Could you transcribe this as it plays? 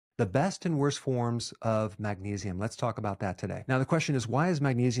the best and worst forms of magnesium. Let's talk about that today. Now, the question is, why is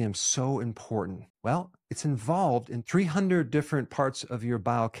magnesium so important? Well, it's involved in 300 different parts of your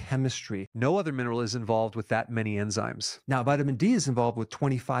biochemistry. No other mineral is involved with that many enzymes. Now, vitamin D is involved with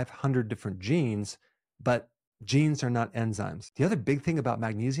 2,500 different genes, but genes are not enzymes. The other big thing about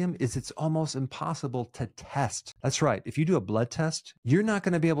magnesium is it's almost impossible to test. That's right. If you do a blood test, you're not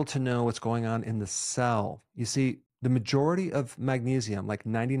going to be able to know what's going on in the cell. You see, the majority of magnesium, like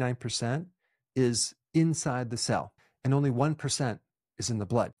 99%, is inside the cell, and only 1% is in the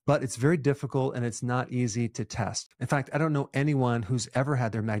blood. But it's very difficult and it's not easy to test. In fact, I don't know anyone who's ever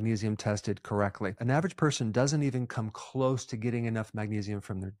had their magnesium tested correctly. An average person doesn't even come close to getting enough magnesium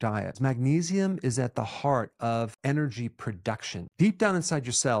from their diet. Magnesium is at the heart of energy production. Deep down inside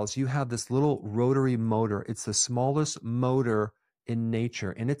your cells, you have this little rotary motor. It's the smallest motor in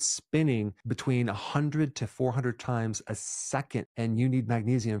nature, and it's spinning between 100 to 400 times a second, and you need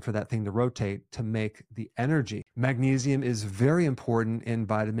magnesium for that thing to rotate to make the energy. Magnesium is very important in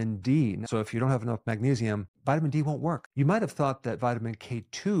vitamin D. So if you don't have enough magnesium, vitamin D won't work. You might have thought that vitamin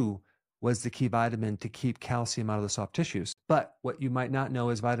K2 was the key vitamin to keep calcium out of the soft tissues. But what you might not know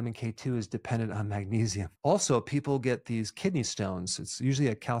is vitamin K2 is dependent on magnesium. Also, people get these kidney stones. It's usually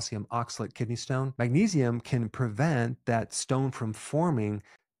a calcium oxalate kidney stone. Magnesium can prevent that stone from forming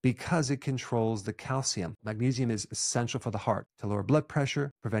because it controls the calcium. Magnesium is essential for the heart to lower blood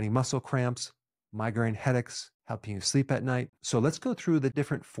pressure, preventing muscle cramps, migraine headaches, helping you sleep at night. So let's go through the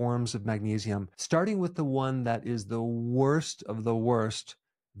different forms of magnesium, starting with the one that is the worst of the worst.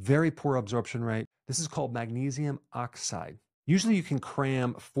 Very poor absorption rate. This is called magnesium oxide. Usually you can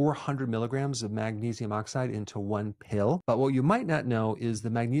cram 400 milligrams of magnesium oxide into one pill, but what you might not know is the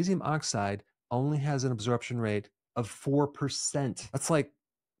magnesium oxide only has an absorption rate of 4%. That's like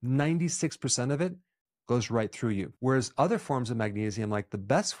 96% of it goes right through you. Whereas other forms of magnesium, like the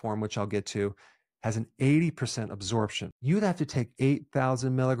best form, which I'll get to, has an 80% absorption. You'd have to take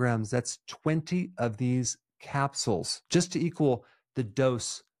 8,000 milligrams. That's 20 of these capsules just to equal the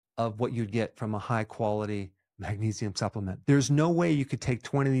dose of what you'd get from a high quality magnesium supplement. There's no way you could take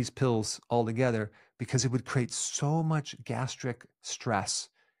 20 of these pills all together because it would create so much gastric stress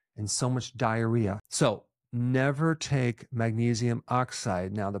and so much diarrhea. So never take magnesium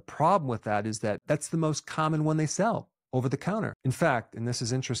oxide. Now, the problem with that is that that's the most common one they sell over the counter. In fact, and this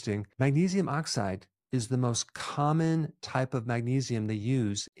is interesting, magnesium oxide is the most common type of magnesium they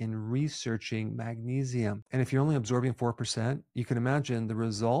use in researching magnesium. And if you're only absorbing 4%, you can imagine the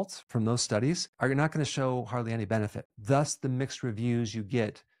results from those studies are not going to show hardly any benefit. Thus, the mixed reviews you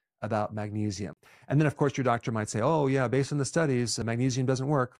get about magnesium. And then, of course, your doctor might say, oh, yeah, based on the studies, magnesium doesn't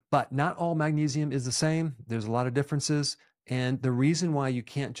work. But not all magnesium is the same. There's a lot of differences. And the reason why you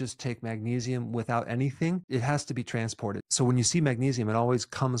can't just take magnesium without anything, it has to be transported. So when you see magnesium, it always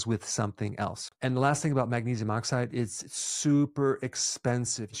comes with something else. And the last thing about magnesium oxide, it's super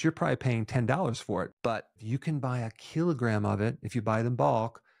expensive. So you're probably paying $10 for it, but you can buy a kilogram of it if you buy it in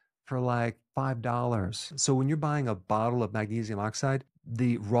bulk for like $5. So when you're buying a bottle of magnesium oxide,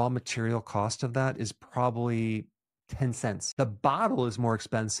 the raw material cost of that is probably 10 cents. The bottle is more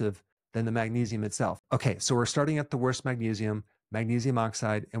expensive than the magnesium itself. Okay, so we're starting at the worst magnesium, magnesium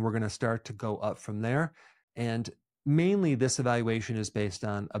oxide, and we're going to start to go up from there. And mainly this evaluation is based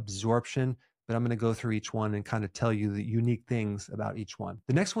on absorption, but I'm going to go through each one and kind of tell you the unique things about each one.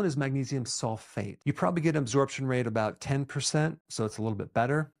 The next one is magnesium sulfate. You probably get an absorption rate about 10%, so it's a little bit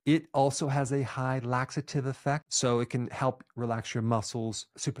better. It also has a high laxative effect, so it can help relax your muscles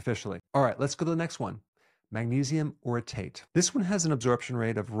superficially. All right, let's go to the next one. Magnesium orotate. This one has an absorption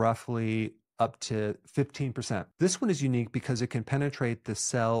rate of roughly up to 15%. This one is unique because it can penetrate the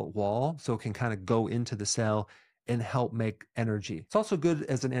cell wall, so it can kind of go into the cell and help make energy. It's also good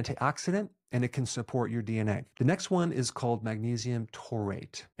as an antioxidant, and it can support your DNA. The next one is called magnesium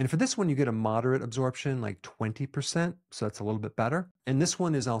taurate. And for this one, you get a moderate absorption, like 20%, so that's a little bit better. And this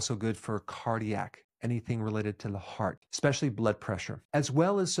one is also good for cardiac, anything related to the heart, especially blood pressure, as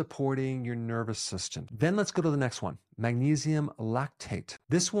well as supporting your nervous system. Then let's go to the next one, magnesium lactate.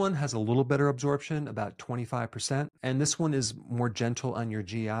 This one has a little better absorption, about 25%, and this one is more gentle on your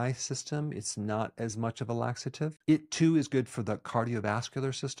GI system. It's not as much of a laxative. It too is good for the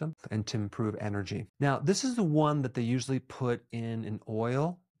cardiovascular system and to improve energy. Now, this is the one that they usually put in an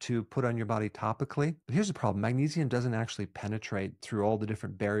oil to put on your body topically. But here's the problem. Magnesium doesn't actually penetrate through all the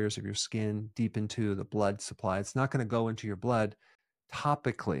different barriers of your skin deep into the blood supply. It's not going to go into your blood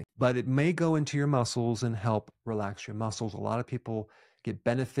topically, but it may go into your muscles and help relax your muscles. A lot of people get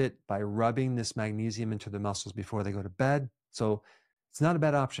benefit by rubbing this magnesium into their muscles before they go to bed. So It's not a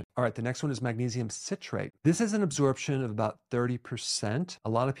bad option. All right, the next one is magnesium citrate. This is an absorption of about 30%. A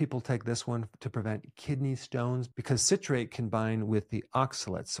lot of people take this one to prevent kidney stones because citrate can bind with the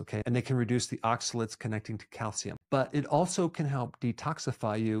oxalates, okay? And they can reduce the oxalates connecting to calcium. But it also can help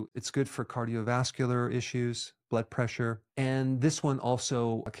detoxify you. It's good for cardiovascular issues, blood pressure, and this one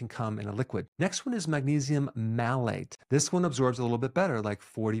also can come in a liquid. Next one is magnesium malate. This one absorbs a little bit better, like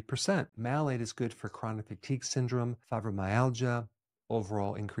 40%. Malate is good for chronic fatigue syndrome, fibromyalgia,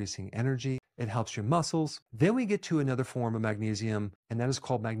 overall increasing energy. It helps your muscles. Then we get to another form of magnesium, and that is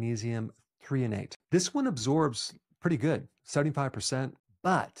called magnesium threonate. This one absorbs pretty good, 75%,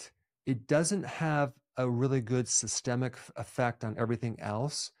 but it doesn't have a really good systemic effect on everything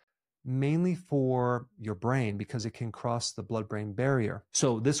else, mainly for your brain because it can cross the blood-brain barrier.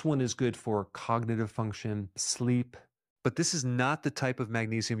 So this one is good for cognitive function, sleep, but this is not the type of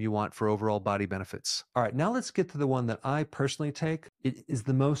magnesium you want for overall body benefits. All right, now let's get to the one that I personally take. It is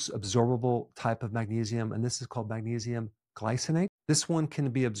the most absorbable type of magnesium, and this is called magnesium glycinate. This one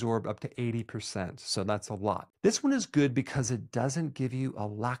can be absorbed up to 80%, so that's a lot. This one is good because it doesn't give you a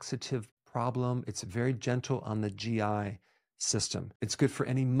laxative problem. It's very gentle on the GI system. It's good for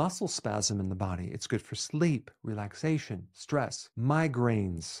any muscle spasm in the body. It's good for sleep, relaxation, stress,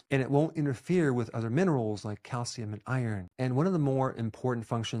 migraines, and it won't interfere with other minerals like calcium and iron. And one of the more important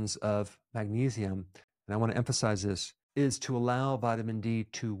functions of magnesium, and I want to emphasize this, is to allow vitamin D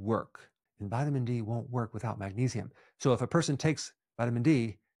to work. And vitamin D won't work without magnesium. So if a person takes vitamin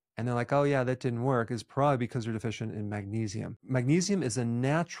D and they're like, oh yeah, that didn't work, it's probably because they're deficient in magnesium. Magnesium is a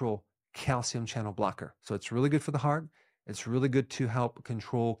natural calcium channel blocker. So it's really good for the heart. It's really good to help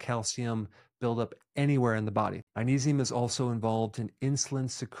control calcium buildup anywhere in the body. Magnesium is also involved in insulin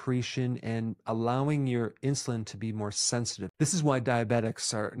secretion and allowing your insulin to be more sensitive. This is why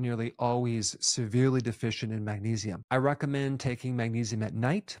diabetics are nearly always severely deficient in magnesium. I recommend taking magnesium at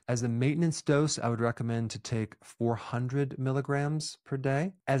night. As a maintenance dose, I would recommend to take 400 milligrams per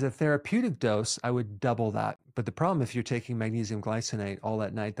day. As a therapeutic dose, I would double that. But the problem, if you're taking magnesium glycinate all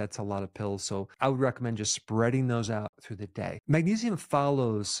at night, that's a lot of pills. So I would recommend just spreading those out through the day. Magnesium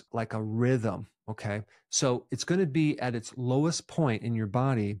follows like a rhythm, okay? So it's going to be at its lowest point in your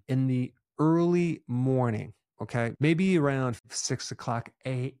body in the early morning, okay? Maybe around 6 o'clock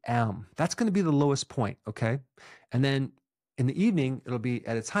a.m. That's going to be the lowest point, okay? And then in the evening, it'll be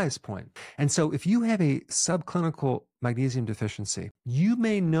at its highest point. And so if you have a subclinical magnesium deficiency, you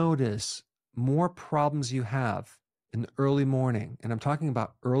may notice more problems you have in the early morning. And I'm talking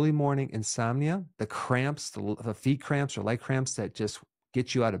about early morning insomnia, the cramps, the feet cramps or leg cramps that just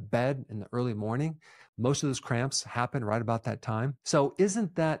get you out of bed in the early morning. Most of those cramps happen right about that time. So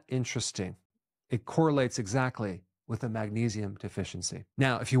isn't that interesting? It correlates exactly with a magnesium deficiency.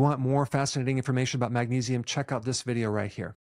 Now, if you want more fascinating information about magnesium, check out this video right here.